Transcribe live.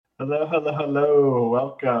Hello, hello, hello.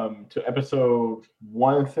 Welcome to episode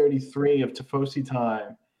 133 of Tifosi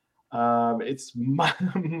Time. It's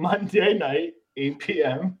Monday night, 8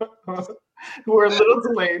 p.m. We're a little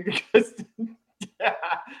delayed because I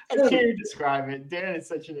can't even describe it. Dan is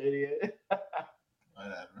such an idiot.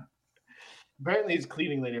 Whatever. Apparently, his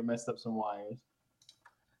cleaning lady messed up some wires.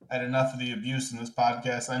 I had enough of the abuse in this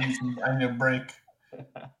podcast. I need a break.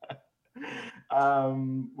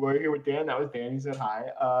 We're here with Dan. That was Dan. He said hi.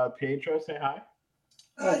 Pietro, say hi.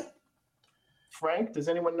 Hi. Frank, does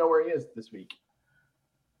anyone know where he is this week?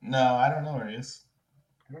 No, I don't know where he is.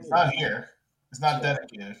 He's not here. He's not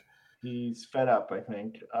dedicated. He's fed up, I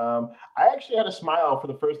think. I actually had a smile for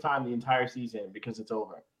the first time the entire season because it's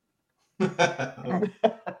over. The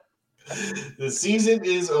season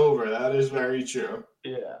is over. That is very true.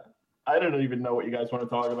 Yeah. I don't even know what you guys want to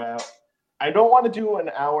talk about. I don't want to do an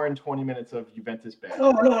hour and 20 minutes of Juventus bad.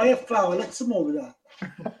 No, half hour. Let's move it on.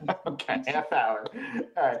 Okay, half hour.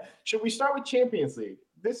 All right. Should we start with Champions League?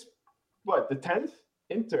 The 10th?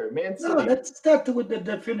 Inter, Man City. No, let's start with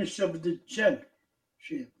the finish of the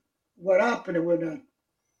championship. What happened and what not.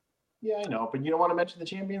 Yeah, I know, but you don't want to mention the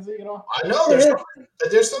Champions League at all? I know.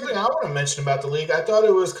 There's something I want to mention about the league. I thought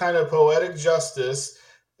it was kind of poetic justice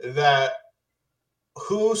that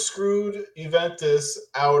who screwed Juventus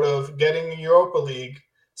out of getting a Europa League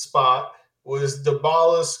spot was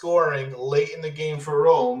Dybala scoring late in the game for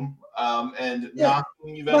Rome and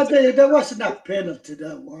knocking Juventus. But there wasn't a penalty,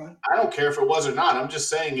 that one. I don't care if it was or not. I'm just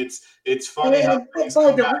saying it's funny. By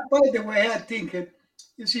the way, I think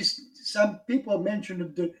you see some people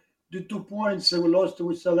mentioned the 2 points we lost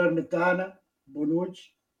with Salernitana,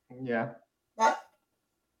 Bonucci. Yeah. But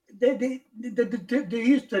the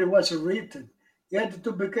history was written. You had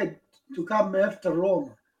to come after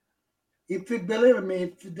Roma. If you believe me,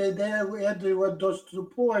 if they had those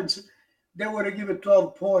 2 points, they would have given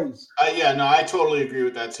 12 points. I totally agree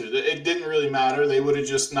with that too. It didn't really matter. They would have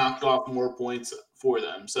just knocked off more points for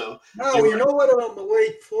them. So now you know what I'm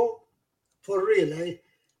waiting for real. I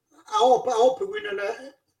hope we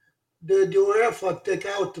the UEFA take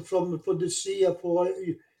out for this year for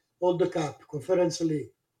all the cup Conference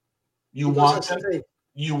League. You want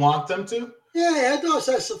them to? Yeah, I thought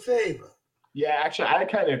that's a favor. Yeah, actually, I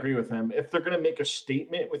kind of agree with him. If they're going to make a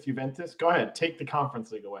statement with Juventus, go ahead, take the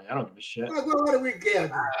Conference League away. I don't give a shit. What do we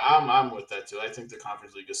get? I'm with that too. I think the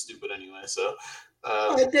Conference League is stupid anyway. So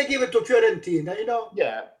they give it to Fiorentina,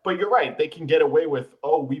 Yeah, but you're right. They can get away with,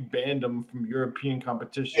 we banned them from European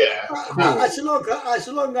competition. Yeah, cool. As long as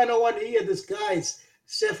I don't want to hear these guys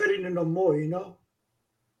suffering no more, Yeah.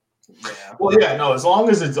 Well, yeah, no. As long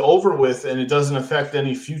as it's over with and it doesn't affect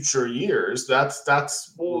any future years, that's.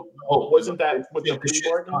 Wasn't that what the plea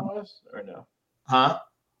bargain was, or no? Huh?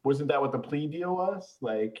 Wasn't that what the plea deal was?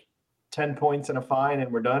 Like 10 points and a fine,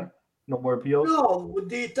 and we're done. No more appeals. No, with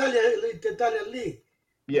the Italian league.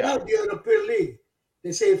 Yeah. Not the European League.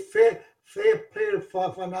 They say fair play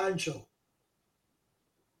for financial.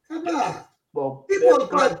 Come on. Well, People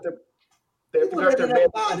they have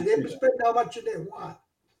they spend how much they want.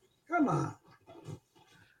 Come on.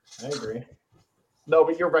 I agree. No,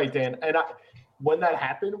 but you're right, Dan. And when that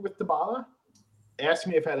happened with Dybala, ask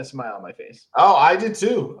me if I had a smile on my face. Oh, I did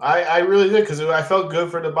too. I really did because I felt good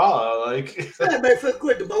for Dybala. Yeah, I felt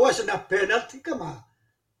good, but it wasn't a penalty. Come on.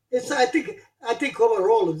 I think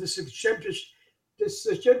overall this championship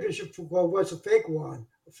was a fake one,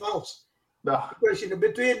 a false. No. Because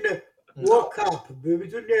between the World Cup,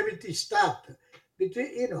 between everything stopped,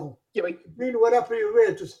 between between what happened to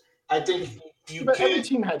Juventus. I think every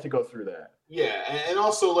team had to go through that. Yeah, and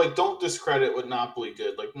also don't discredit what Napoli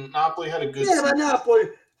did. Napoli had a good. Yeah, but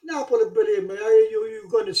Napoli, believe me, you're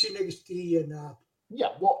going to see next year now.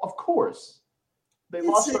 Yeah, well, of course, they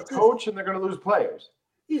lost their coach and they're going to lose players.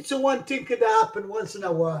 It's one thing could happen once in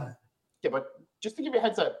a while. Yeah, but just to give you a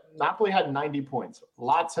heads up, Napoli had 90 points.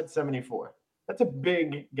 Lots had 74. That's a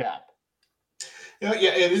big gap.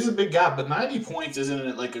 Yeah, it is a big gap, but 90 points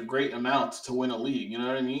isn't like a great amount to win a league. You know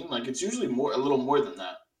what I mean? Like it's usually a little more than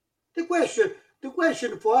that. The question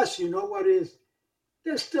for us, what is?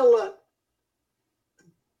 There's still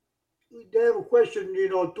they have a question,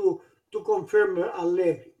 to confirm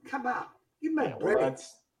Allegri. Come on, give me a break.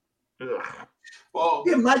 Well,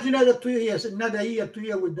 imagine another 2 years, 2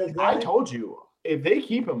 years with that guy. I told you, if they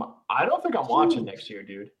keep him, I don't think I'm watching next year,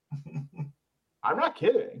 dude. I'm not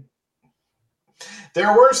kidding.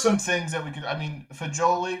 There were some things that we could. I mean,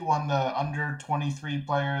 Fagioli won the under 23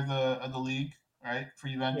 player of the league, right, for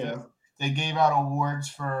Juventus. Yeah. They gave out awards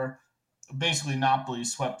for basically Napoli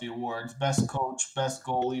swept the awards: best coach, best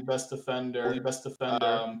goalie, best defender, best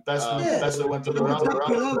that went to the round.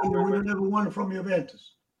 You would have never won from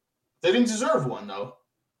Juventus. They didn't deserve one, though.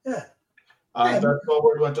 Yeah. Best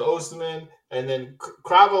forward went to Osimhen, and then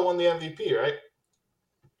Krava won the MVP, right?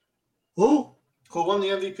 Who? Who won the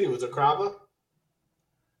MVP? Was it Krava?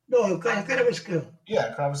 No, Carabasco.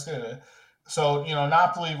 Yeah, Krava. So,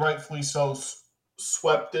 Napoli rightfully so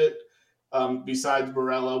swept it, besides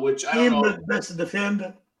Barella, which I don't know. Best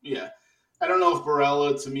defender. Yeah. I don't know if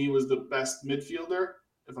Barella, to me, was the best midfielder.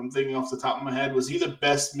 If I'm thinking off the top of my head, was he the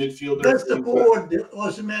best midfielder? That's the forward,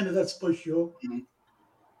 Osimhen, that's for sure. Mm-hmm.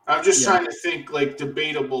 I'm just trying to think, like,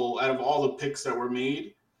 debatable out of all the picks that were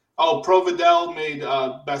made. Oh, Provedel made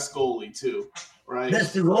best goalie, too, right?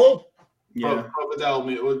 Best goal? Yeah.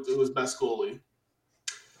 Provedel it was best goalie.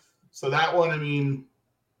 So that one,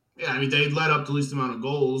 they led up the least amount of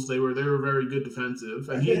goals. They were very good defensive,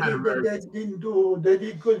 and he had a very. They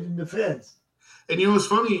did good in defense. And what's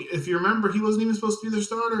funny? If you remember, he wasn't even supposed to be their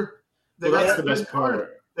starter. That's the best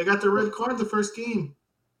part. They got the red card the first game.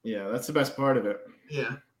 Yeah, that's the best part of it.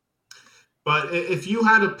 Yeah, but if you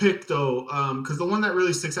had to pick though, because the one that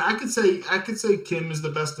really sticks, I could say Kim is the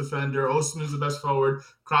best defender, Osimhen is the best forward,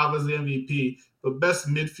 Krava is the MVP. But best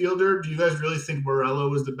midfielder, do you guys really think Barella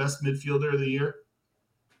was the best midfielder of the year?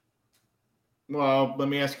 Well, let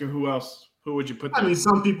me ask you, who else? Who would you put there?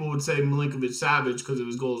 Some people would say Milinkovic-Savic because of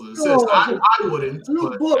his goals and assists. I wouldn't.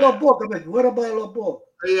 What about Lobotka?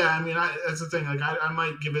 Yeah, that's the thing. Like, I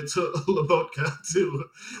might give it to Lobotka too.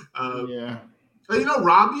 Yeah.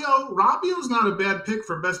 Rabiot's not a bad pick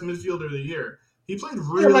for best midfielder of the year. He played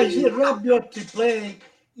really. Yeah, Rabiot,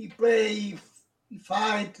 he play,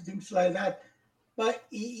 fight, things like that. But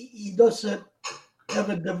he doesn't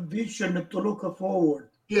have the vision to look forward.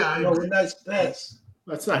 Yeah, a nice pass.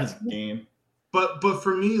 That's not his game. But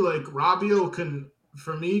for me, like, Rabiot can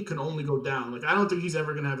only go down. Like, I don't think he's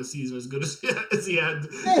ever gonna have a season as good as he had.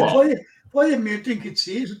 Yeah, for him, you think it's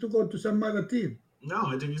easy to go to some other team? No,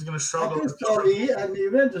 I think he's gonna struggle. And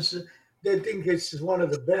Juventus, they think it's one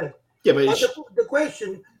of the best. Yeah, but the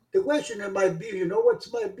question might be, what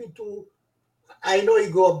might be to. I know you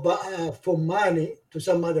go for money to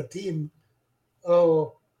some other team,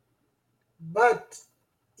 but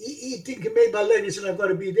he think maybe Allegri is not going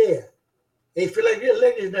to be there. If Allegri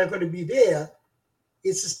is not going to be there,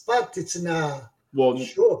 it's a spot. It's not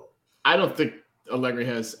sure. I don't think Allegri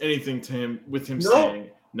has anything to him with him saying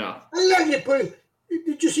no. Allegri,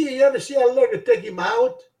 did you ever see Allegri take him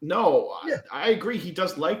out? No, yeah. I agree. He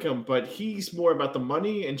does like him, but he's more about the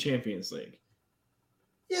money and Champions League.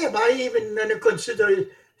 Yeah, but I even consider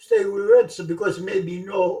stay with Juventus because maybe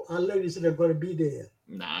Allegri is not going to be there.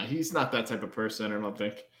 Nah, he's not that type of person. I don't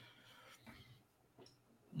think.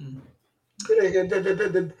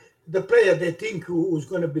 The player they think who's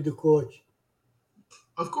going to be the coach.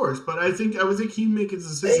 Of course, but I would think he'd make his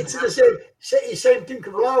decision. It's the same thing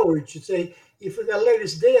with Vlahovic. You say if Allegri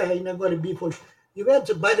is there, he's not going to be for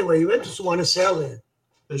Juventus. By the way, Juventus want to sell it.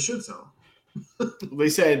 They should sell. They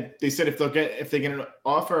said if they get an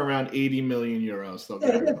offer around 80 million euros, they'll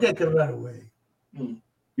take it right away.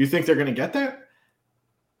 You think they're going to get that?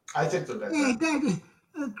 I think they'll get that.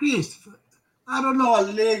 Christopher, I don't know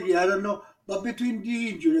Allegri. I don't know, but between the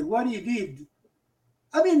injury, what he did,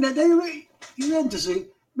 Juventus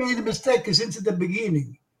made a mistake since the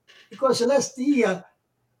beginning, because last year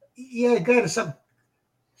he got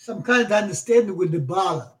some kind of understanding with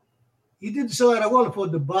Dybala. He did so well for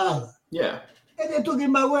Dybala. Yeah. And they took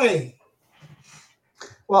him away.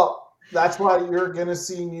 Well, that's why you're going to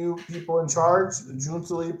see new people in charge.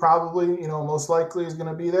 Giuntoli probably, most likely is going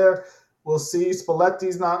to be there. We'll see.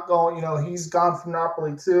 Spalletti's not going. He's gone from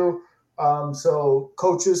Napoli too. So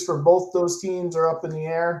coaches for both those teams are up in the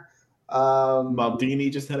air.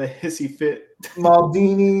 Maldini just had a hissy fit.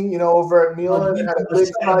 Maldini, over at Milan had a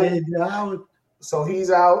big fight. So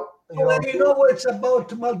he's out. What's about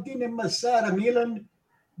Maldini and Massara, Milan?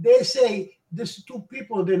 They say these two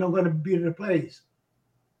people, they're not going to be replaced.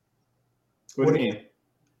 What do you mean?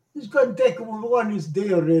 It's going to take one is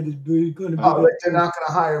there already. They're not going to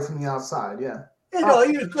hire from the outside, yeah. He's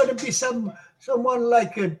going to be someone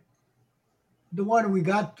like the one we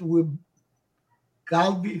got with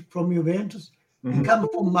Galbi from Juventus. Mm-hmm. He comes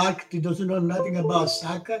from market. He doesn't know nothing about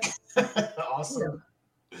soccer. Awesome.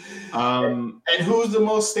 And who's the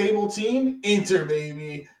most stable team? Inter,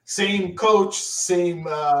 baby. Same coach, same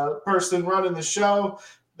person running the show.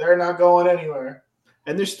 They're not going anywhere.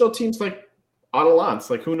 And there's still teams like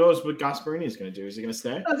Atalanta. Like, who knows what Gasperini is going to do? Is he going to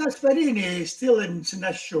stay? No, Gasperini is still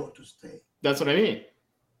not sure to stay. That's what I mean.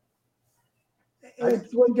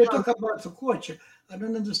 When they talk about the coach, I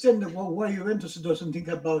don't understand why Juventus doesn't think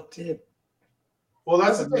about him. Well,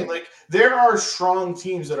 that's the thing. Like, there are strong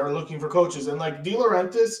teams that are looking for coaches, and like De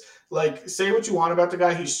Laurentiis, like, say what you want about the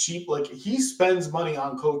guy, he's cheap. Like, he spends money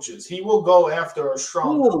on coaches. He will go after a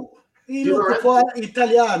strong coach. He look for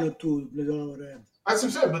Italiano too, De Laurentiis. That's what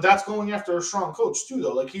I'm saying, but that's going after a strong coach too,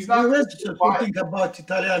 though. Like, he's not. You think about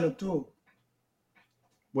Italiano too.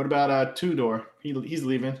 What about Tudor? He's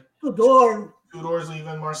leaving. Tudor's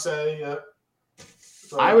leaving Marseille. Yeah.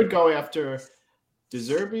 So, I would go after De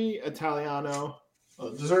Zerbi, Italiano.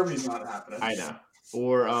 De Zerbi's not happening. I know.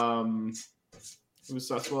 Or it was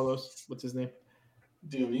Sassuolo's. What's his name?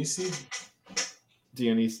 Dionisi,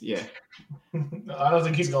 yeah. I don't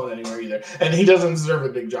think he's going anywhere either, and he doesn't deserve a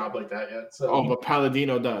big job like that yet. So. But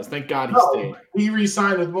Palladino does. Thank God he stayed. He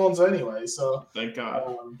re-signed with Monza anyway, so thank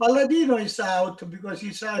God. Palladino is out because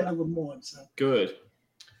he signed with Monza. Good.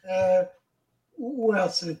 Who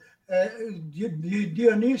else?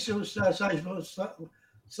 Dionisio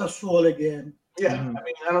Sassuolo again. Yeah, I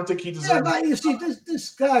mean, I don't think he deserves. Yeah, but you see,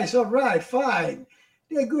 this guy's all right, fine,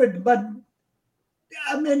 they're good, but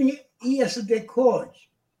how many years did they coach?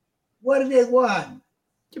 What do they want?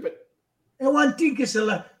 Yeah, but and one thing is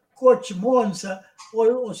coach Monza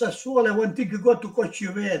or Sassuolo, and one thing you go to coach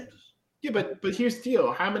Juventus. Yeah, but here's the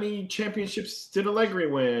deal: how many championships did Allegri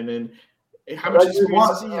win, and how much experience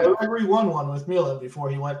does he have? Allegri won one with Milan before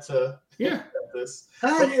he went to this.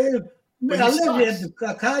 Allegri had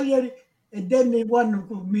Cagliari, and then they won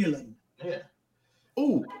with Milan. Yeah.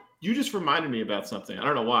 Oh, you just reminded me about something. I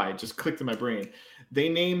don't know why. It just clicked in my brain. They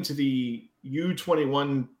named the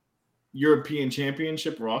U21 European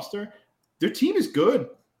Championship roster. Their team is good.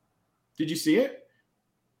 Did you see it?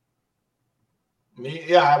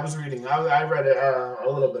 Yeah, I was reading. I read it a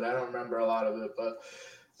little bit. I don't remember a lot of it, but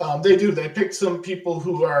they do. They picked some people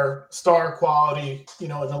who are star quality, in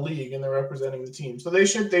the league, and they're representing the team. So they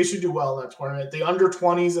should do well in that tournament. The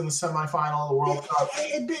under-20s in the semifinal of the World Cup.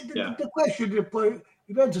 The question is for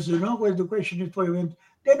Juventus, what the question is for Juventus?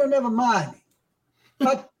 They don't have money,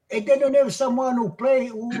 but they don't have someone who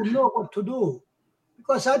know what to do.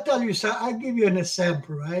 Because I tell you, I give you an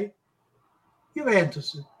example, right?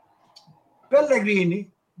 Juventus,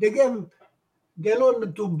 Pellegrini, they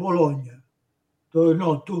loaned to Bologna, to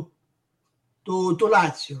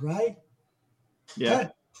Lazio, right? Yeah.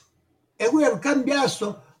 And we have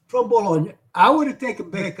Cambiasso from Bologna. I would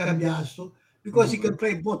take back Cambiasso because he can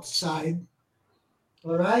play both sides.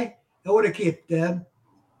 All right? I would keep them.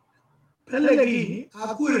 Pellegrini,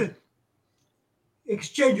 I could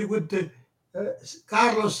exchange with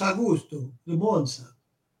Carlos Augusto, the Monza,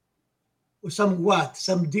 or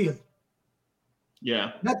some deal.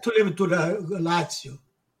 Yeah. Not to leave to the Lazio,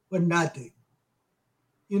 but nothing.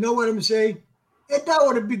 You know what I'm saying? And that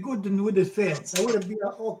would be good with the fans. I would be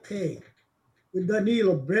okay with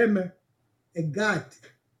Danilo, Bremer, and Gatti.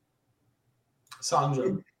 Sandro.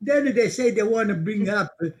 And then they say they want to bring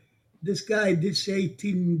up this guy, this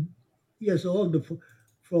 18 years old,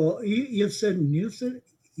 for Nielsen.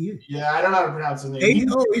 Yeah, I don't know how to pronounce his name.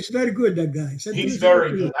 He's very good, that guy. He's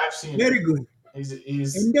very good. I've seen very him. Good.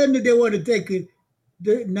 He's And then they want to take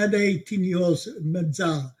another 18-year-old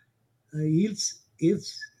Mazzara.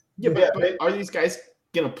 But are these guys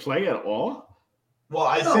gonna play at all? Well,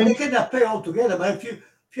 I think they cannot play all together. But if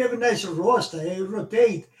you have a nice roster, you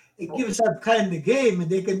rotate, it gives that kind of game, and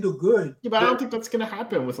they can do good. Yeah, but I don't think that's gonna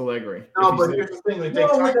happen with Allegri. No, but here's the thing: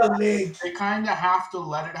 they kind of have to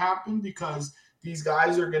let it happen because these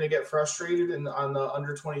guys are going to get frustrated on the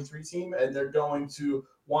under-23 team, and they're going to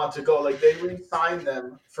want to go. Like, they re-signed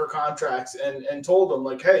them for contracts and told them,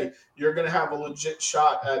 like, hey, you're going to have a legit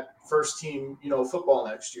shot at first-team, football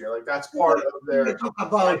next year. Like, that's part of their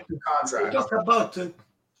contract. They talk about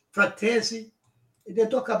Fratesi. They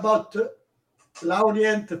talk about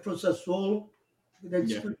Lauriente from Sassuolo.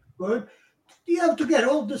 That's good. You have to get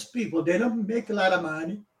all these people. They don't make a lot of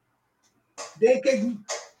money. They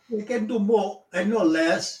can do more and no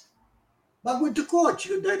less. But with the coach,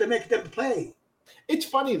 they make them play. It's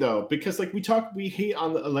funny, though, because we hate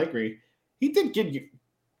on Allegri. He did give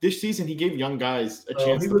this season, he gave young guys a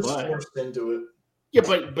chance to play. He was forced into it. Yeah,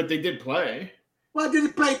 but they did play. Well, they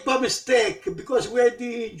play by mistake because we had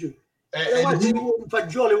the injury.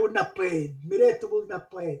 Fagioli would not play. Miretti would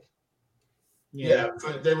not play. Yeah,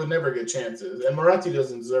 but they would never get chances. And Moretti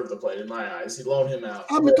doesn't deserve to play, in my eyes. He loaned him out.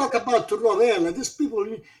 I'm talking about Rovella. These people,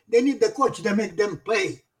 they need the coach to make them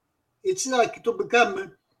play. It's like to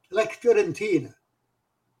become like Fiorentina.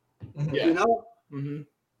 Yeah. You know? Mm-hmm.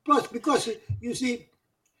 Plus, because, you see,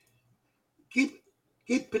 keep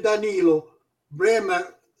Danilo,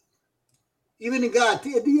 Bremer, even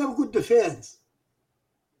Gatti, they have good defense.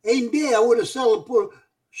 And there, I would have sold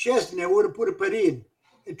Chesney, I would have put a Perin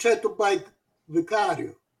and tried to buy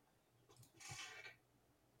Vicario.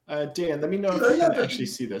 Dan, let me know if you can actually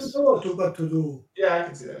see this. You know what to do. Yeah, I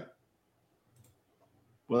can see that.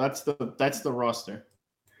 Well, that's the roster.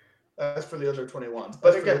 That's for the under 21s.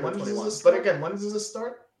 But again, when does this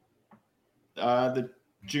start? The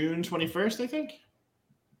June 21st, I think.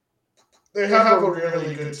 They have a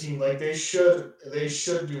really good team. Like they should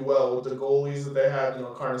do well with the goalies that they have.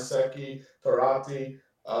 Carnesecchi, Torati.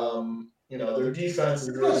 Their defense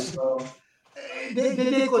is really strong.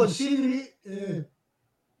 They consider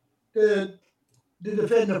the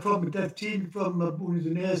defender from that team from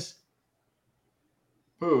Udinese.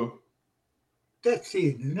 Who? That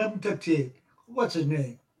team, number 13. What's his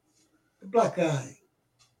name? The black guy.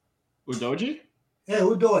 Udoji? Yeah,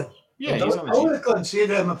 Udoji. Yeah, he's on the I team. would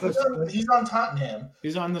consider him a first. He's on Tottenham.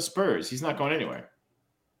 He's on the Spurs. He's not going anywhere.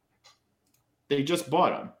 They just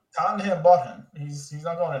bought him. Tottenham bought him. He's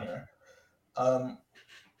not going anywhere.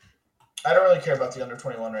 I don't really care about the under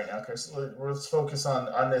 21 right now, because let's focus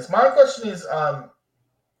on this. My question is,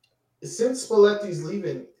 since Spalletti's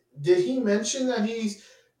leaving, did he mention that he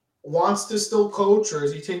wants to still coach, or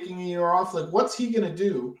is he taking a year off? Like, what's he going to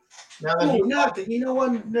do now that nothing. You know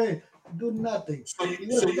what? Do nothing. So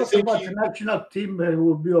you talk think about the national team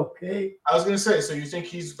will be okay? I was going to say, so you think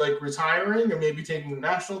he's like retiring or maybe taking the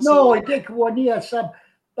national team? No, I take 1 year sub,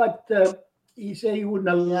 but he said he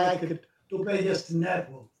wouldn't like it to pay just the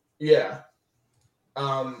netball. Yeah.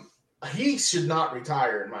 He should not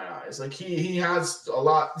retire in my eyes. Like he has a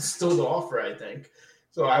lot still to offer, I think.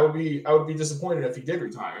 So I would be disappointed if he did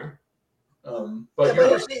retire. But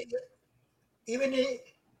you see, even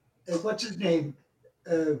what's his name?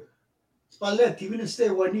 Spalletti, even if stay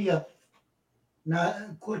 1 year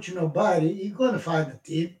not coaching nobody, he's gonna find a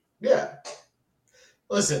team. Yeah.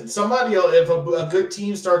 Listen, somebody else, if a good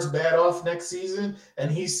team starts bad off next season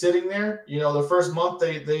and he's sitting there, the first month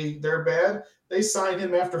they're bad, they sign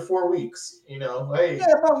him after 4 weeks. Hey.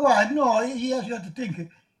 Yeah, but what? No, he has to think.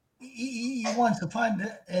 He wants to find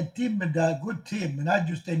a team, a good team, not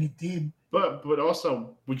just any team. But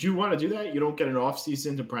also, would you want to do that? You don't get an off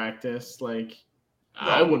season to practice. Like, no.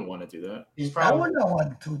 I wouldn't want to do that. I wouldn't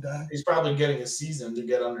want to do that. He's probably getting a season to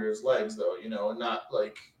get under his legs, though. And not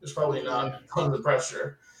like there's probably not tons of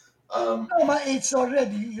pressure. No, but it's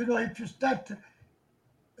already. If you start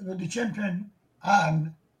with the champion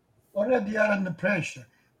on, already are under pressure.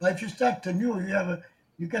 But if you start anew,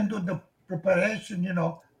 you can do the preparation.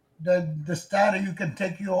 The starter, you can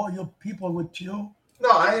take your people with you.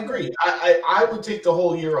 No, I agree. I would take the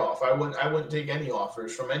whole year off. I wouldn't take any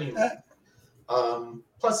offers from any league.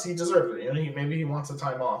 Plus, he deserves it. Maybe he wants a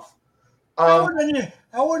time off. I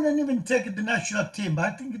wouldn't even take the national team.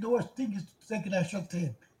 I think the worst thing is to take a national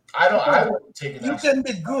team. I wouldn't take it. You can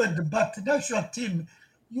be good, but the national team,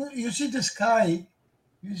 you see this guy.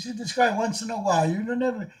 You see this guy once in a while. You don't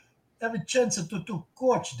have a chance to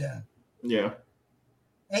coach them. Yeah.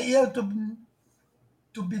 And you have to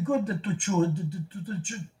be good to choose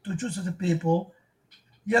the people.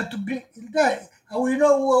 You have to be that. We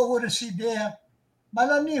know what to see there. But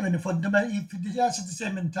not even if he has the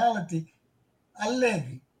same mentality,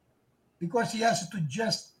 Allegri, because he has to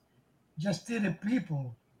just steer the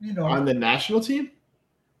people. On the national team.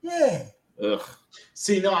 Yeah. Ugh.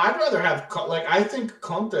 See, no, I'd rather have I think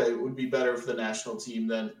Conte would be better for the national team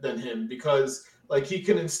than him, because he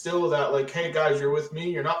can instill that hey guys, you're with me,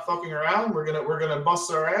 you're not fucking around. We're gonna bust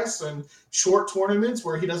our ass and short tournaments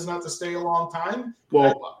where he doesn't have to stay a long time.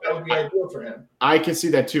 Well, that would be ideal for him. I can see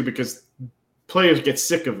that too, because players get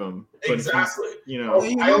sick of him. Exactly.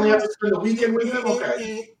 I only have to spend the weekend with him.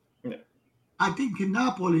 Okay. I think in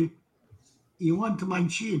Napoli, he went to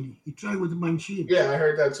Mancini. He tried with Mancini. Yeah, I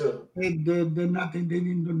heard that too. They nothing. They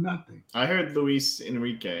didn't do nothing. I heard Luis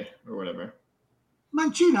Enrique or whatever.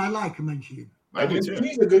 Mancini, I like Mancini. I do too.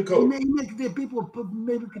 He's a good coach. He make the people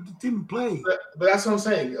maybe the team play. But that's what I'm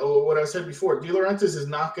saying. What I said before, De Laurentiis is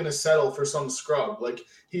not going to settle for some scrub.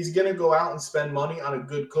 He's going to go out and spend money on a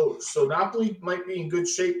good coach. So Napoli might be in good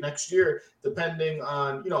shape next year, depending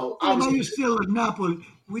on Obviously, you still at Napoli.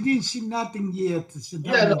 We didn't see nothing yet. Obviously.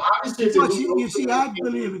 But you see, I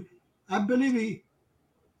believe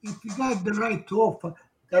if you got the right offer,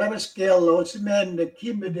 Caravasquello, Osimhen,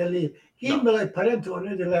 Kim, they leave. Kim, Parente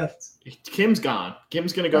already left. Kim's gone.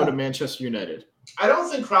 Kim's going to go to Manchester United. I don't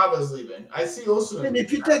think Krava's leaving. I see Osimhen. And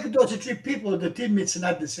if you take those three people, the team is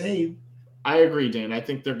not the same. I agree, Dan. I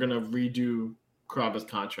think they're going to redo Krava's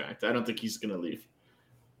contract. I don't think he's going to leave.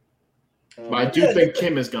 But I do think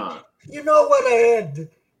Kim is gone. You know what I heard?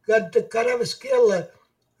 Got the Caravasquello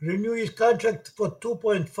renew his contract for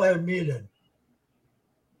 $2.5 million.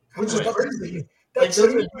 Which is crazy. Like,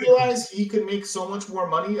 doesn't he realize he could make so much more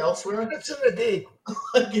money elsewhere? That's ridiculous.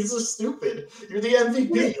 Like, it's so stupid. You're the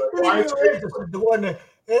MVP. Like, why are the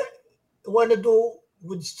one to do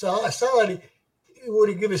with salary, he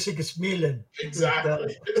would give us 6 million.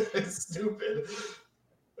 Exactly. It's stupid.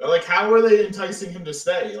 Like, how are they enticing him to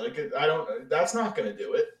stay? Like, I don't. That's not going to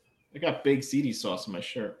do it. I got big CD sauce on my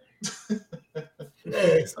shirt.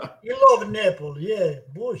 Hey, you love Naples, yeah,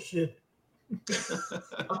 bullshit.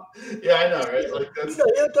 Yeah, I know, right? Like, that's... You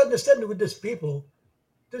have to understand with these people,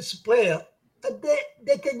 this player,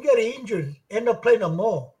 they can get injured, end up playing no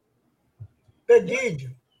more. Big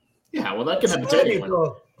injury. Yeah, well, that can happen to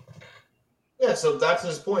anyone. Yeah, so that's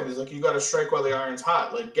his point. Is like, you got to strike while the iron's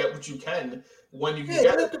hot. Like, get what you can when you can get you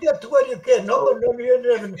have to get to what you can. So, if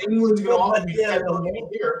anyone's going to offer me $10 million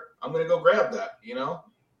here, I'm going to go grab that, you know?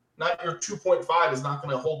 Not your 2.5 is not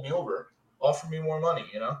going to hold me over. Offer me more money,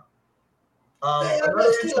 you know? I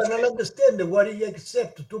don't understand what he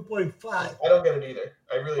accepted 2.5. I don't get it either.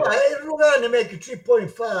 I really don't. I'm going to make it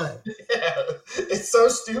 3.5. Yeah, it's so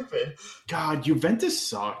stupid. God, Juventus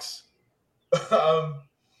sucks.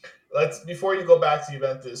 Before you go back to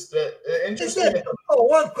Juventus, interesting.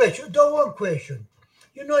 One question.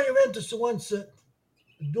 You know, Juventus wants to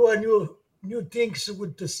do a new things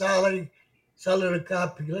with the salary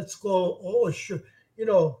cap. Let's go.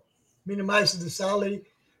 Minimize the salary.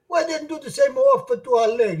 Why didn't do the same offer to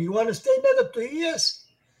Allegri? You want to stay another 2 years?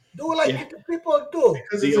 Do like the people do.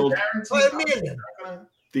 Because the old 5 million.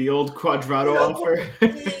 The old Quadrado offer.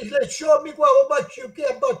 Let's show me how much you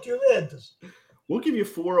care about Juventus. We'll give you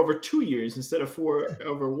 4 over 2 years instead of 4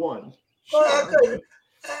 over 1.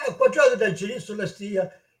 Quadrado del Giristo last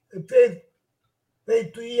year paid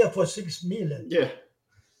 2 years for 6 million. Yeah.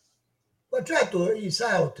 Quadrado is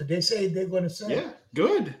out. They say they're going to sell. Yeah,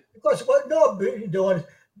 good.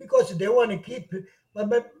 Because they want to keep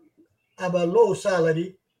have a low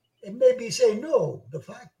salary and maybe say no. The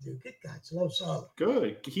fact the Kit Kat's low salary.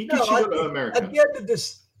 Good. He can go to America. At the end of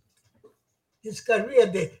this career,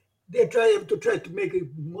 they try to make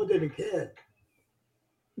it more than they can.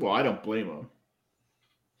 Well, I don't blame him.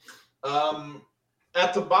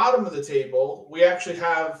 At the bottom of the table, we actually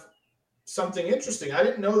have something interesting. I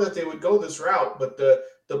didn't know that they would go this route, but the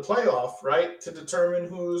playoff, right, to determine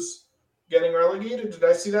who's getting relegated. Did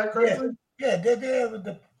I see that correctly? Yeah, they have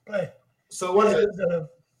the play. So what is it?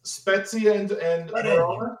 Spezia and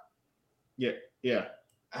Verona? Yeah.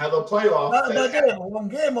 Have a playoff. No, they have 1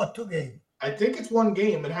 game or 2 games. I think it's 1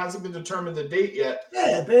 game. It hasn't been determined the date yet.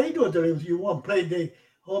 Yeah, but you know that if you won't play the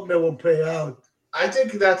home, they won't play out. I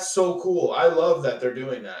think that's so cool. I love that they're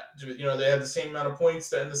doing that. You know, they have the same amount of points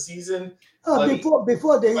to end the season.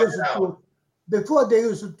 Before they used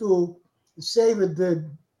to save the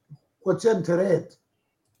quotient rate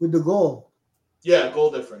with the goal. Yeah, goal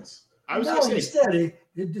difference. I was going to say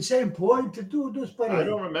the same point to do this. I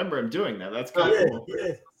don't remember him doing that. That's kind of cool.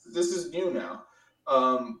 Yeah. This is new now,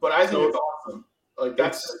 but I think it's awesome. Like,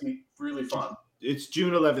 that's going to be really fun. It's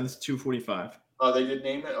June 11th, 2:45. Oh, they did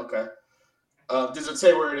name it. Okay. Does it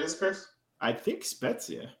say where it is, Chris? I think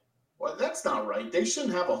Spezia. Well, that's not right. They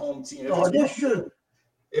shouldn't have a home team. They should.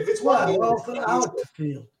 If it's one game,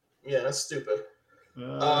 outfield. Yeah, that's stupid.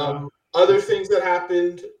 Other things that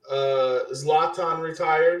happened: Zlatan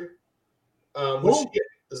retired.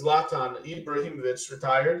 Zlatan Ibrahimovic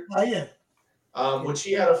retired. Oh yeah. Which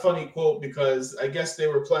he had a funny quote because I guess they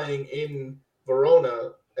were playing in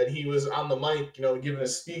Verona and he was on the mic, giving a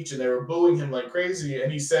speech and they were booing him like crazy. And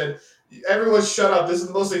he said, "Everyone shut up. This is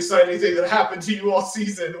the most exciting thing that happened to you all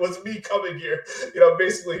season was me coming here."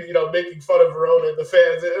 Basically, making fun of Verona and the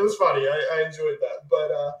fans. It was funny. I enjoyed that.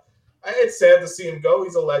 But it's sad to see him go.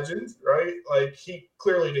 He's a legend, right? Like, he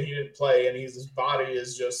didn't play and his body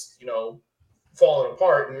is just, falling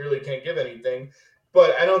apart and really can't give anything.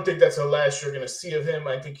 But I don't think that's the last you're going to see of him.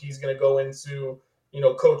 I think he's going to go into,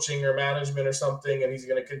 coaching or management or something, and he's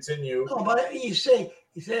going to continue. No, but he say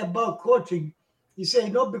about coaching, he say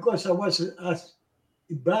not because I was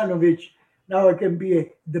Ibrahimovic, now I can be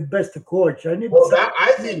the best coach. I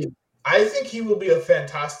think he will be a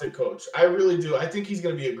fantastic coach. I really do. I think he's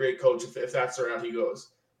going to be a great coach if that's the route he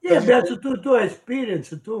goes. Yeah, that's to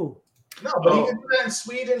experience too. No, but he could do that in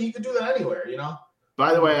Sweden. He could do that anywhere,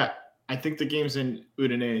 By the way, I think the game's in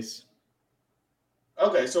Udinese.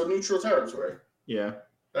 Okay, so neutral territory. Yeah.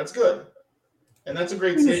 That's good. And that's a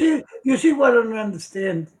great thing. You see what I don't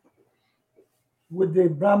understand with the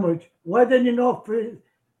Abramovich. Why didn't you know for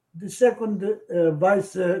the second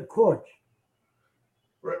vice coach?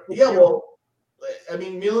 Right. Yeah, well, I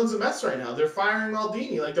mean, Milan's a mess right now. They're firing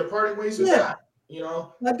Maldini. Like, they're parting ways with that,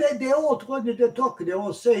 But they all, when they talk, they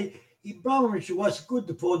all say Ibrahimovic was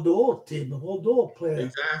good for the whole team, for the whole player.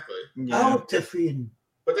 Exactly. Yeah. Out of him.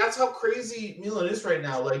 But that's how crazy Milan is right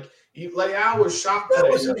now. Like I was shocked That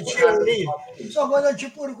today. was What the happened to cheerlead. Poetic. So why don't you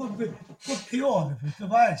put a good Pione for the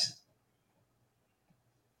vice?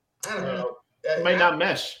 I don't know. It might not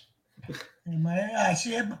mesh. I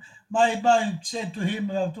see my said to him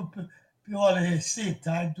to Pione sit.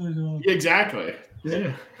 I do the Exactly.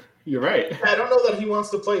 Yeah. You're right. I don't know that he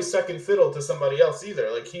wants to play second fiddle to somebody else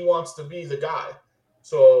either. Like he wants to be the guy.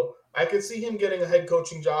 So I could see him getting a head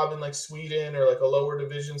coaching job in like Sweden or like a lower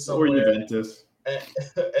division Or somewhere. Juventus.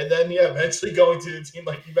 And then eventually going to a team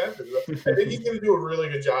like Juventus. I think he's going to do a really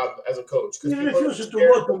good job as a coach. He refused to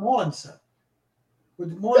go to Monza.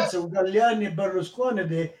 With Monza, with Galliani and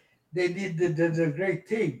Berlusconi, they did the great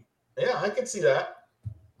thing. Yeah, I can see that.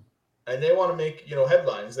 And they want to make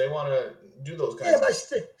headlines. They want to do those kinds. Yeah, but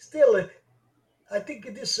still, I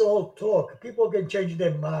think this is all talk. People can change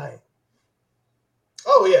their mind.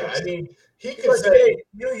 Oh yeah, I mean he could Because say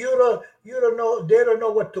you don't know, they don't know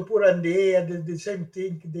what to put on the air. The same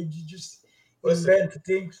thing. They just invent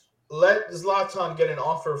things. Let Zlatan get an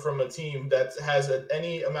offer from a team that has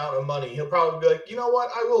any amount of money. He'll probably be like, you know what,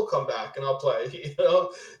 I will come back and I'll play.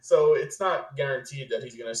 So it's not guaranteed that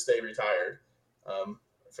he's going to stay retired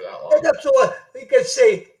for that long. And that's what we can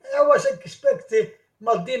say. I was expecting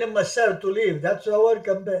Maldini and Marcel to leave. That's how I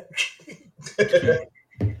come back.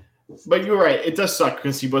 But you're right. It does suck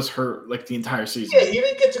because he was hurt like the entire season. Yeah, he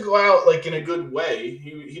didn't get to go out like in a good way.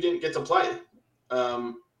 He didn't get to play.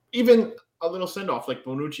 Even a little send off like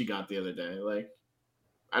Bonucci got the other day. Like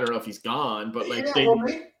I don't know if he's gone, but like I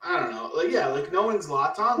don't know. Like knowing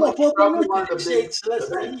Zlatan, like well, probably one of the big. less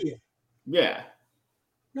than a year. Yeah.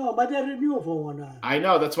 No, but they renewed for 1 hour. I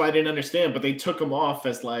know, that's why I didn't understand, but they took him off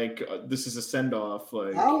as like this is a send off.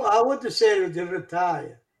 Like I want to say they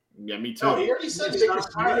retire. Yeah, me too. No, he already said he's not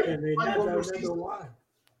retiring.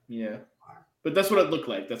 Yeah, but that's what it looked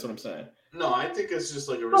like. That's what I'm saying. No, I think it's just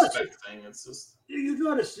like a respect thing. It's just you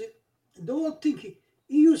notice the whole thing.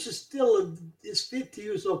 He uses still his 50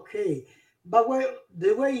 years okay, but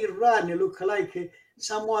the way he ran, he look like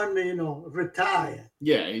someone retired.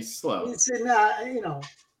 Yeah, he's slow. He's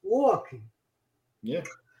walking. Yeah.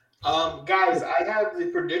 Guys, I have the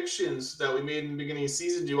predictions that we made in the beginning of the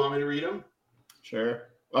season. Do you want me to read them? Sure.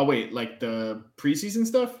 Oh wait, like the preseason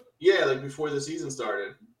stuff? Yeah, like before the season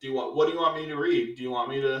started. What do you want me to read? Do you want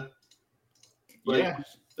me to? Yeah.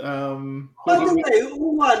 By the way,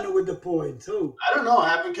 who won with the points? Who? I don't know. I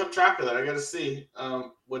haven't kept track of that. I got to see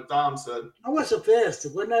what Dom said. I was the first.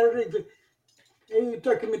 When I read, you're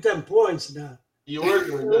talking me 10 points now. You were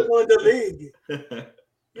doing good. Won the league.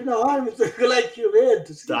 I'm like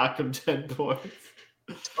Juventus. Stock him 10 points.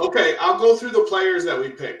 Okay, I'll go through the players that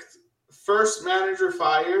we picked. First manager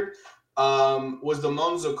fired was the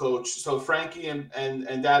Monza coach. So Frankie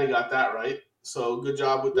and Daddy got that right. So good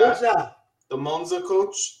job with that. What's that? The Monza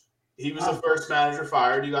coach. He was the first manager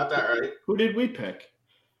fired. You got that right. Who did we pick?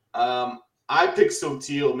 I picked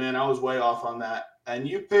Sotil, man. I was way off on that. And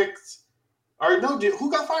you picked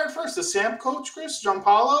who got fired first? The Samp coach, Chris?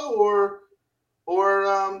 Gianpaolo or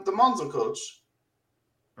the Monza coach?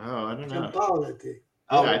 Oh, I don't know. Gianpaolo,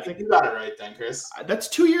 Oh, yeah, I think you got it right then, Chris. That's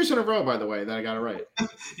 2 years in a row, by the way, that I got it right.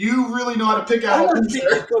 You really know how to pick out. I don't think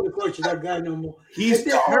he's going to coach that guy no more. He's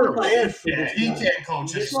terrible. Yeah, he can't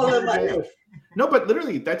coach us. No, but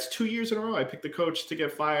literally, that's 2 years in a row. I picked the coach to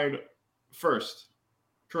get fired first,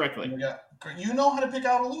 correctly. Yeah. You know how to pick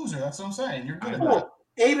out a loser. That's what I'm saying. You're good at that.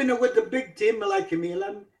 Even with the big team like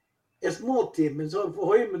Milan, a small team, and so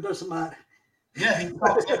for him it doesn't matter. Yeah, he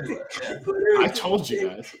talks everywhere. I told you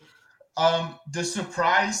guys. The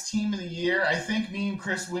surprise team of the year, I think me and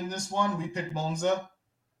Chris win this one. We picked Monza.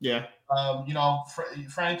 Yeah.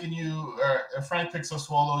 Frank and you, Frank picks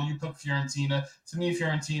Sassuolo. You picked Fiorentina. To me,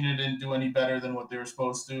 Fiorentina didn't do any better than what they were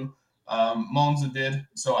supposed to. Monza did,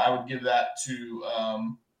 so I would give that to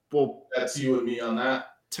that's you and me on that.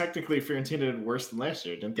 Technically, Fiorentina did worse than last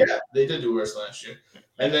year, didn't they? Yeah, they did do worse than last year.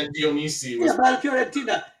 And then Dionisi was. Yeah, but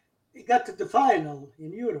Fiorentina got to the final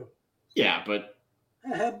in Europe. Yeah, but.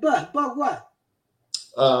 But what?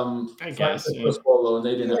 I guess. Sassuolo, and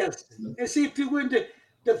they didn't. Yes. And see if you win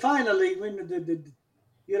the final, you win the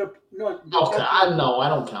Europe. No. Okay, I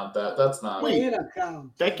don't count that. That's not. Wait, you don't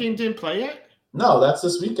count. That game didn't play yet? No, that's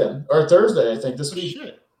this weekend or Thursday, I think. This week.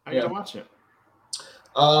 Shit. I gotta watch it.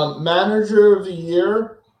 Manager of the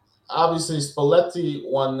year, obviously Spalletti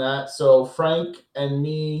won that. So Frank and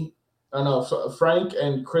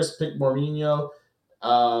Chris picked Mourinho.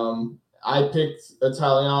 I picked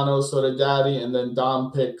Italiano, so did Daddy, and then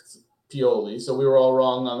Dom picked Pioli. So we were all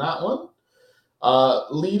wrong on that one.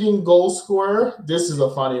 Leading goal scorer. This is a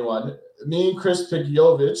funny one. Me and Chris picked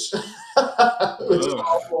Jovic, which is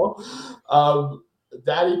awful.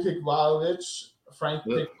 Daddy picked Vlahovic. Frank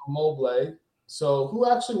picked Mobley. So who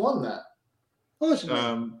actually won that?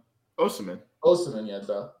 Osimhen. Osimhen, yeah,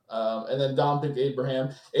 though. And then Dom picked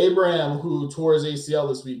Abraham. Abraham, who tore his ACL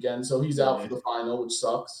this weekend, so he's out for the final, which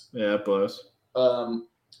sucks. Yeah, it blows.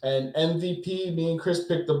 And MVP, me and Chris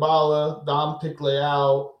picked Dybala. Dom picked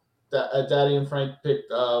Leao. Daddy and Frank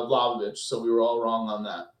picked Vlahovic, so we were all wrong on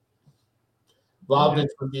that. Vlahovic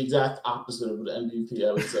was the exact opposite of the MVP,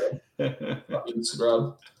 I would say. Fucking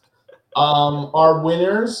scrub. Our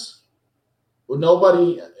winners,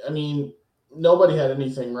 nobody had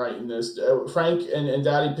anything right in this. Frank and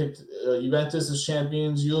Daddy picked Juventus as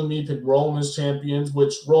champions. You and me picked Rome as champions,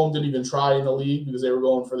 which Rome didn't even try in the league because they were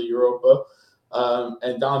going for the Europa.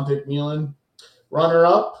 And Dom picked Milan.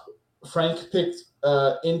 Runner-up, Frank picked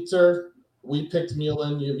Inter. We picked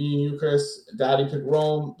Milan. Me and you, Chris. Daddy picked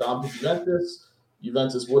Rome. Dom picked Juventus.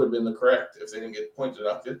 Juventus would have been the correct if they didn't get point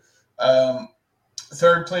deducted.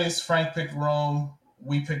 Third place, Frank picked Rome.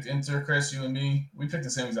 We picked Inter, Chris, you and me. We picked the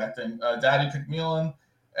same exact thing. Daddy picked Milan,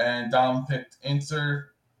 and Dom picked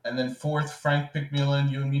Inter. And then fourth, Frank picked Milan.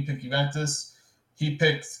 You and me picked Juventus. He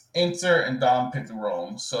picked Inter, and Dom picked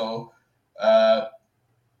Rome. So I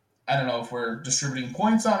don't know if we're distributing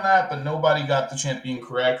points on that, but nobody got the champion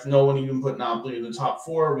correct. No one even put Napoli in the top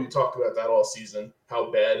four. We talked about that all season,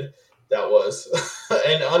 how bad that was.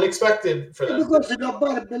 And unexpected for them. Because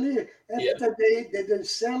nobody believed. After they didn't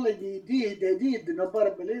sell it, they did.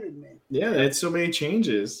 Nobody believed in me. Yeah, they had so many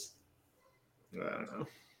changes. I don't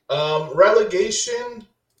know. Relegation,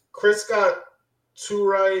 Chris got 2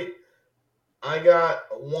 right. I got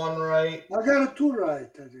 1 right. I got 2 right.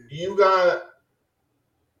 You got...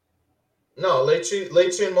 No,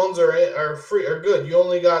 Lecce and Monza are good. You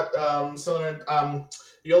only got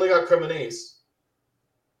you only got Cremonese.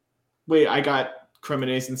 Wait, I got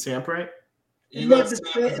Cremonese and Samp, right? You got the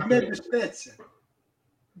Spezia.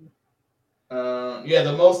 Yeah,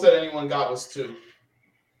 the most that anyone got was 2.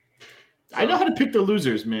 So, I know how to pick the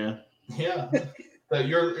losers, man. Yeah,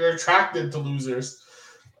 you're attracted to losers.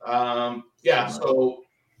 Yeah, so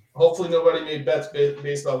hopefully nobody made bets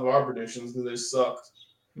based off of our predictions because they sucked.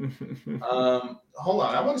 Hold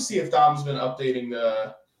on, I want to see if Dom's been updating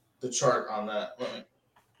the chart on that.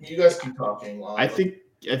 You guys keep talking. I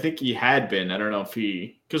think he had been. I don't know if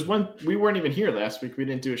because when we weren't even here last week, we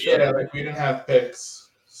didn't do a show. Yeah, we didn't have picks,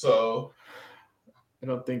 so I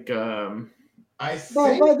don't think. By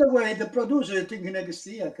the way, the producer, you think next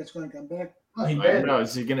year is going to come back? Oh, I don't know.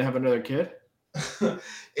 Is he going to have another kid?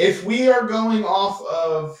 If we are going off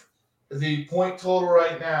of the point total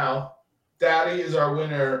right now, Daddy is our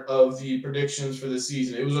winner of the predictions for the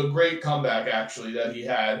season. It was a great comeback, actually, that he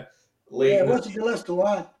had late. Yeah, what's the last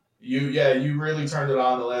one? You really turned it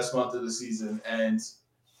on the last month of the season and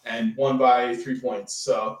won by 3 points.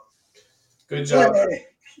 So, good job.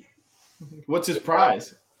 What's his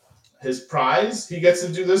prize? His prize? He gets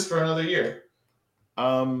to do this for another year.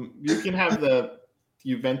 You can have the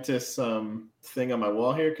Juventus thing on my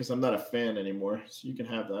wall here because I'm not a fan anymore. So you can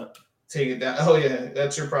have that. Take it down. Oh, yeah,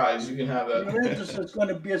 that's your prize. You can have that. Juventus is going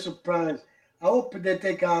to be a surprise. I hope they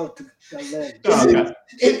take out Allegri.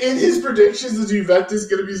 In his predictions, is Juventus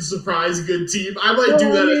going to be a surprise good team? I might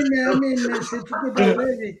do that. I mean, it's good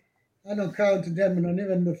already. I don't count them, not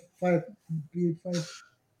even the 5.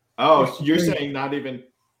 Oh, you're saying not even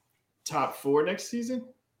top 4 next season?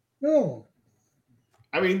 No.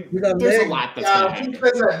 I mean, there's a lot that's going to happen. He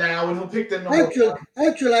says that now, and he'll pick the number.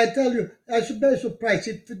 Actually, I tell you, I should be surprised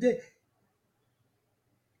if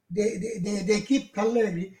they keep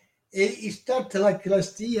Allegri. It started like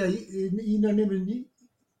last year. He don't even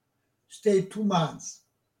stay 2 months.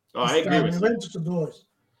 Oh, I agree with you.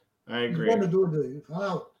 I agree. He's going to do the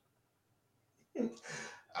how?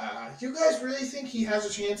 You guys really think he has a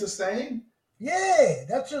chance of staying? Yeah,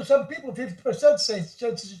 that's what some people 50% say.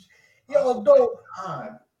 Yeah, although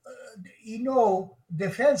the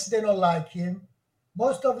fans they don't like him.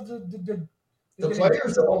 Most of the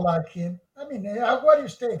players don't like him. I mean, what do you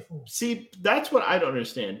stay for? See, that's what I don't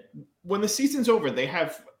understand. When the season's over, they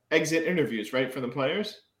have exit interviews, right, for the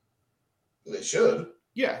players? They should.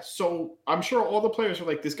 Yeah, so I'm sure all the players are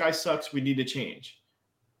like, this guy sucks, we need to change.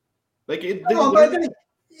 Like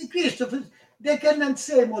Christopher, they cannot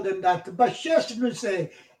say more than that. But just to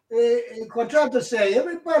say, contractor say,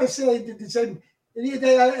 everybody say the same.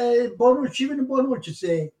 Bonucci, even Bonucci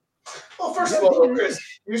say. Well, first of all, Chris,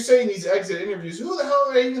 you're saying these exit interviews. Who the hell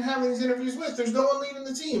are they even having these interviews with? There's no one leaving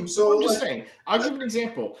the team. So I'm just saying. I'll give an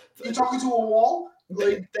example. You're talking to a wall?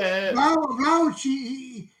 Gauci,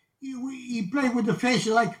 he played with the face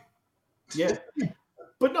like. Yeah.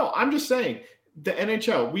 But no, I'm just saying, the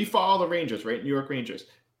NHL, we follow the Rangers, right? New York Rangers.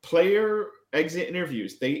 Player exit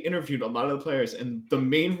interviews. They interviewed a lot of the players, and the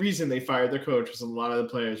main reason they fired their coach was a lot of the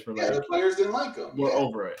players were the players didn't like him. We're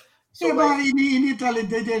over it. So but in Italy,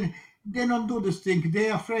 they don't do this thing.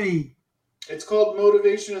 They're afraid. It's called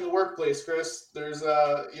motivation in the workplace, Chris. There's,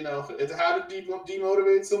 it's how to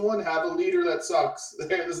demotivate someone. Have a leader that sucks.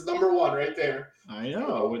 This is number one right there. I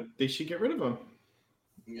know. They should get rid of him.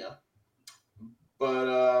 Yeah. But,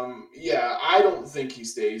 I don't think he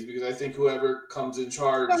stays because I think whoever comes in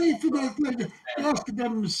charge. But if they ask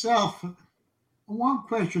themselves one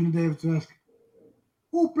question they have to ask: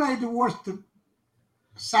 who played the worst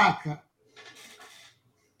soccer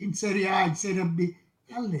in Serie A and Serie B?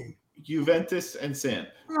 Juventus and Samp.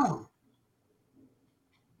 Oh.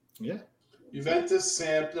 Yeah. Juventus,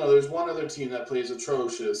 Samp. No, there's one other team that plays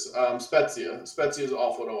atrocious. Spezia. Spezia is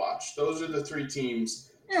awful to watch. Those are the three teams.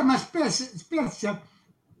 Yeah, but Spezia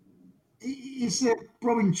is a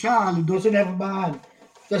provinciale. Doesn't have a man.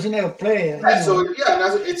 Doesn't have a player. Yeah, so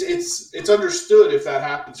it's understood if that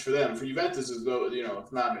happens for them. For Juventus, it's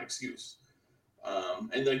not an excuse.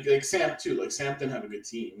 And like Samp too. Like Samp didn't have a good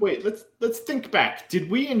team. Wait, let's think back. Did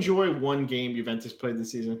we enjoy one game Juventus played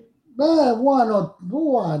this season? One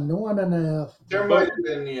and a half. There might have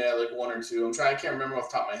been like one or two. I can't remember off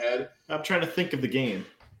the top of my head. I'm trying to think of the game.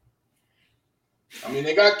 I mean,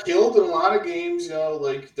 they got killed in a lot of games.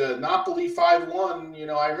 Like the Napoli 5-1.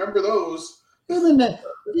 I remember those.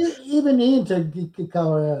 Even Inter kick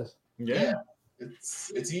our ass. Yeah.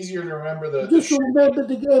 It's easier to remember Just remember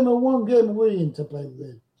the game of one game we Inter played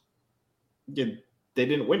with. Yeah, they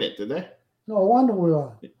didn't win it, did they? No wonder we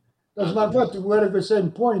won. That's not what we were at the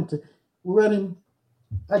same point. We were in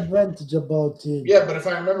advantage about it. Yeah, but if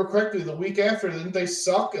I remember correctly, the week after, didn't they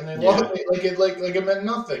suck and they lost? Like it meant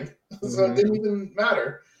nothing. So it didn't even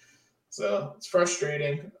matter. So it's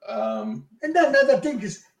frustrating. And then another thing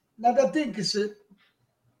is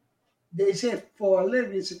they say for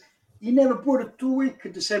Allegri, he never put it 2 weeks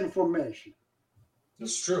the same formation.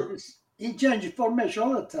 That's true. He changes formation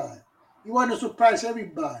all the time. He want to surprise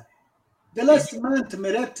everybody. The last month,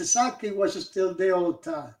 Meret Saki was still there all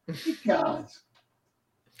the time. He can't.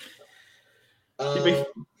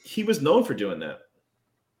 He was known for doing that.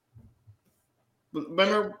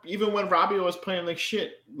 Remember, even when Rabiot was playing like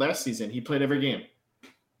shit last season, he played every game.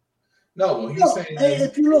 No, well, he's saying.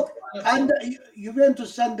 If you look, and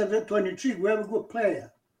Juventus under 23, we have a good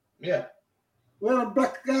player. Yeah. We have a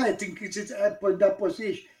black guy, I think it's at that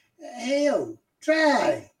position. Hell,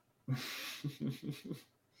 try.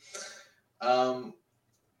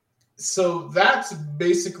 So that's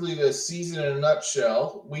basically the season in a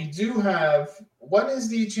nutshell. We do have. When is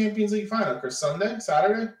the Champions League final, Chris? Sunday?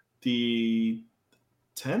 Saturday? The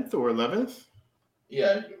 10th or 11th?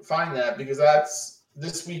 Yeah, find that because that's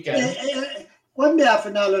this weekend. Quando è la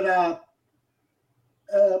finale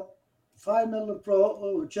final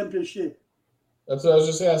pro championship? That's what I was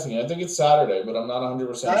just asking. I think it's Saturday, but I'm not 100%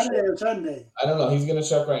 sure. Saturday or Sunday? I don't know. He's going to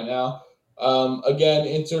check right now. Again,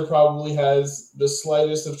 Inter probably has the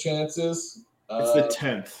slightest of chances. It's the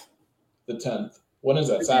 10th. The 10th. When is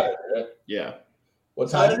that? Saturday, right? Yeah. What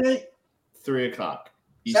time? Saturday? 3 o'clock.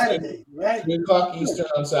 Eastern. Saturday, right? 3 o'clock Eastern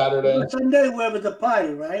on Saturday. But Sunday we have the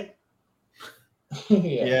party, right?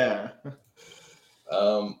 Yeah.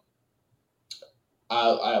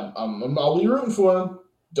 I'll be rooting for him.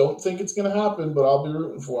 Don't think it's going to happen, but I'll be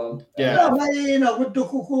rooting for him. Yeah. No, but, with the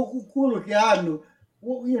culo che hanno,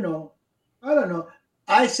 I don't know.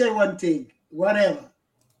 I say one thing, whatever.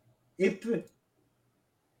 If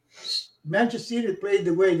Manchester City played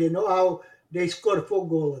the way they know how, they scored 4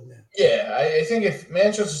 goals in there. Yeah, I think if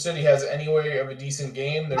Manchester City has any way of a decent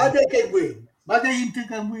game, but they can win. But they Inter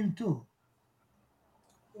can win too.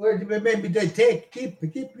 Well, maybe they keep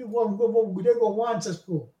one go. They go once at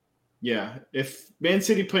school. Yeah, if Man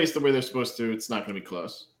City plays the way they're supposed to, it's not going to be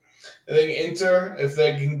close. I think Inter, if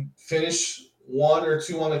they can finish 1 or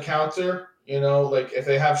 2 on the counter, like if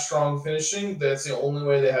they have strong finishing, that's the only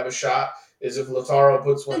way they have a shot. Is if Lautaro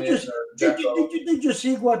puts one in. Did you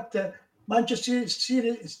see what Manchester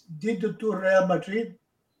City did to Real Madrid?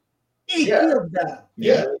 He killed them.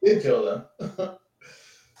 Yeah, they did kill them.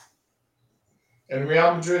 And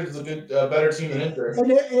Real Madrid is a good, better team than Inter.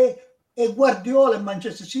 And Guardiola and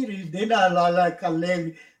Manchester City, they're not like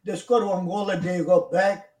Allegri. They score 1 goal and they go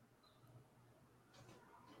back.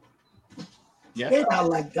 Yeah. They're not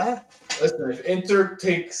like that. Listen, if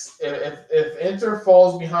Inter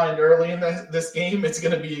falls behind early in this game, it's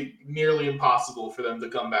going to be nearly impossible for them to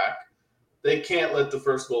come back. They can't let the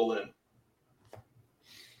first goal in.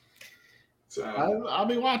 So I'll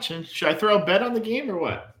be watching. Should I throw a bet on the game or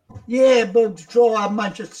what? Yeah, but throw out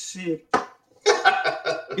Manchester City.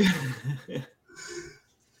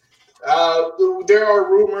 there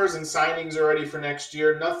are rumors and signings already for next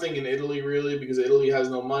year. Nothing in Italy really, because Italy has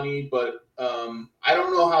no money. But I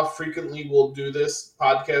don't know how frequently we'll do this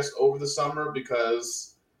podcast over the summer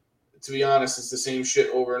because, to be honest, it's the same shit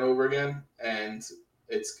over and over again, and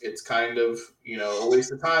it's kind of a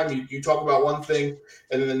waste of time. You talk about one thing,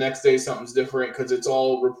 and then the next day something's different because it's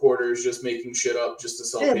all reporters just making shit up just to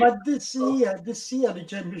sell Yeah, paper. but this year the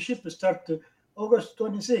championship will start August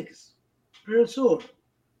 26th. Pretty soon.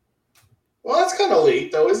 Well, that's kind of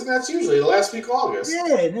late, though, isn't it? That's usually the last week of August.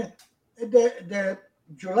 Yeah, the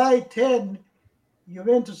July 10,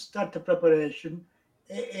 Juventus start the preparation.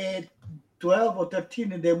 At 12 or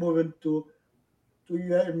 13, they're moving to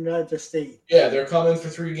United States. Yeah, they're coming for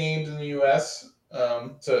 3 games in the U.S.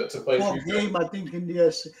 To play 4 3 games, I think, in the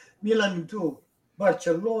US. Milan too.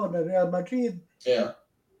 Barcelona, Real Madrid. Yeah.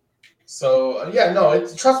 So no,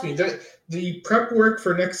 trust me, the prep work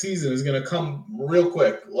for next season is going to come real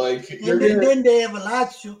quick. Like Then they have a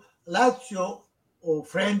Lazio or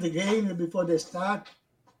friendly game before they start.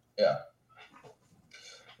 Yeah.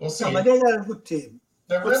 We'll see. No, but they got a good team.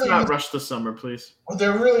 Let's not rush the summer, please.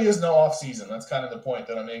 There really is no off season. That's kind of the point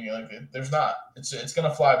that I'm making. Like, there's not. It's going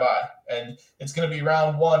to fly by, and it's going to be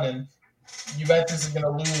round 1, and Juventus is going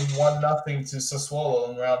to lose 1-0 to Sassuolo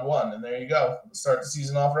in round 1, and there you go. Start the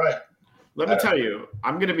season off right. Let me tell you,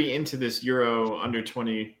 I'm going to be into this Euro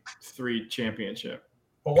Under-23 championship.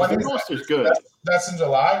 But when the roster's good. That's in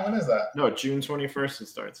July? When is that? No, June 21st it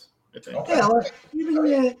starts, I think. Okay. Yeah, well,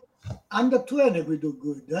 even under 20 we do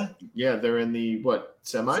good, huh? Yeah, they're in the, semis?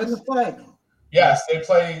 Semi-final. Yes, they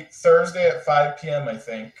play Thursday at 5 p.m., I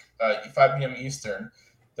think, 5 p.m. Eastern,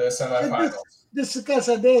 the semifinals. This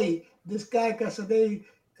guy Casadei,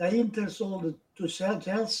 Inter sold to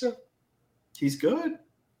Chelsea. He's good.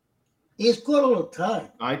 He scored all the time.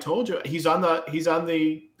 I told you. He's on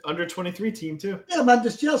the Under-23 team, too. Yeah, but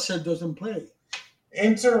the Chelsea doesn't play.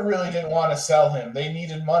 Inter really didn't want to sell him. They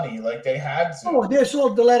needed money. Like, they had to. Oh, they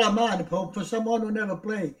sold the letter man for someone who never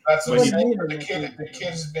played. That's what I'm saying. The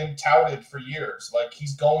kid's been touted for years. Like,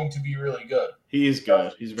 he's going to be really good. He is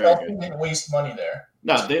good. He's very good. Didn't waste money there.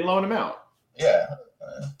 No, they loan him out. Yeah.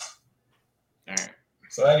 All right.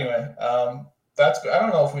 So anyway, that's. I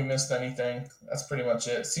don't know if we missed anything. That's pretty much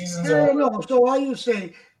it. Season's over. No. So why you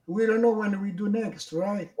say we don't know when we do next,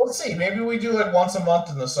 right? We'll see. Maybe we do it once a month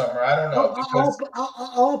in the summer. I don't know. I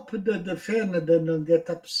hope the fan don't get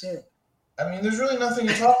upset. I mean, there's really nothing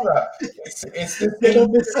to talk about. It's the They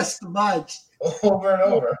don't miss us too much. over and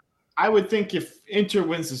over. I would think if Inter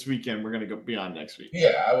wins this weekend, we're going to go beyond next week.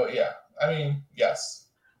 Yeah, I would. Yeah. I mean, yes.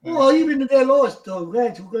 Well, even if they lost, though,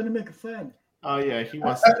 right? We're going to make it fun. Oh yeah, he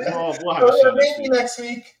wants to. We'll have a show maybe next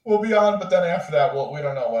week we'll be on, but then after that, we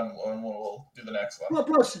don't know when we'll do the next one. Well,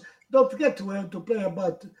 plus, don't forget to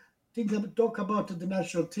talk about the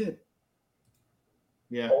national team.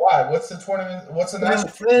 Yeah. But why? What's the tournament? What's the national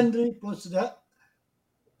friendly? Plus that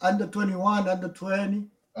under 21, under 20.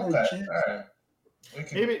 Okay, all right.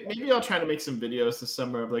 Maybe I'll try to make some videos this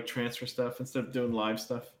summer of like transfer stuff instead of doing live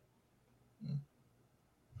stuff.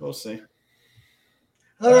 We'll see.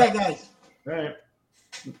 All right, guys. All right.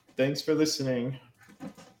 Thanks for listening.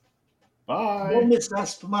 Bye. Don't miss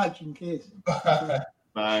us too much in case. Bye.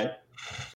 Bye.